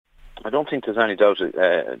I don't think there's any doubt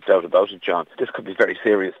about it, John. This could be very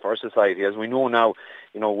serious for society. As we know now,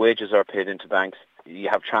 wages are paid into banks. You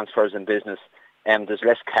have transfers in business. There's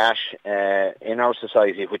less cash in our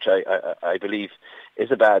society, which I believe is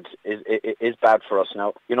bad for us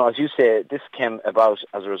now. As you say, this came about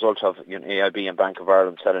as a result of AIB and Bank of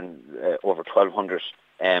Ireland selling over 1,200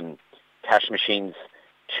 cash machines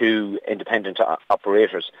to independent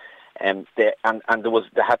operators, there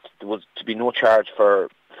was to be no charge for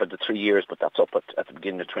the 3 years, but that's up at the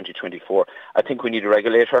beginning of 2024. I think we need a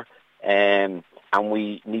regulator, and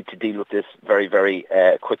we need to deal with this very, very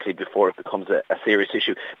quickly before it becomes a serious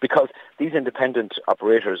issue. Because these independent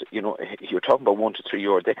operators, you're talking about €1 to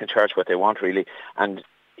 €3, they can charge what they want really, and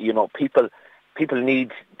people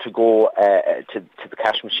need to go to the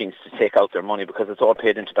cash machines to take out their money because it's all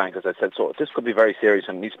paid into bank, as I said. So this could be very serious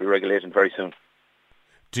and needs to be regulated very soon.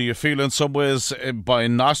 Do you feel in some ways by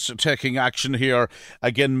not taking action here,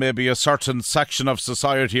 again, maybe a certain section of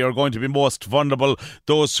society are going to be most vulnerable,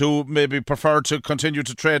 those who maybe prefer to continue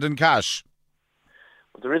to trade in cash?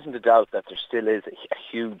 Well, there isn't a doubt that there still is a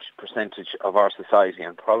huge percentage of our society,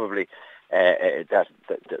 and probably that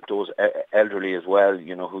those elderly as well,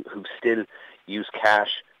 who still use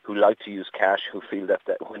cash, who like to use cash, who feel that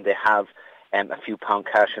when they have a few pound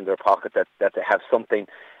cash in their pocket that they have something,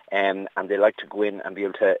 and they like to go in and be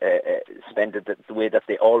able to spend it the way that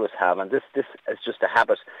they always have. And this is just a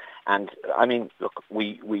habit. And I mean, look,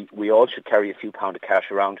 we all should carry a few pound of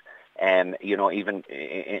cash around, even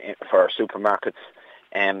for our supermarkets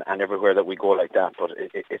and everywhere that we go like that. But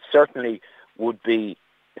it certainly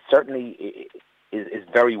is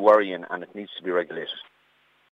very worrying, and it needs to be regulated.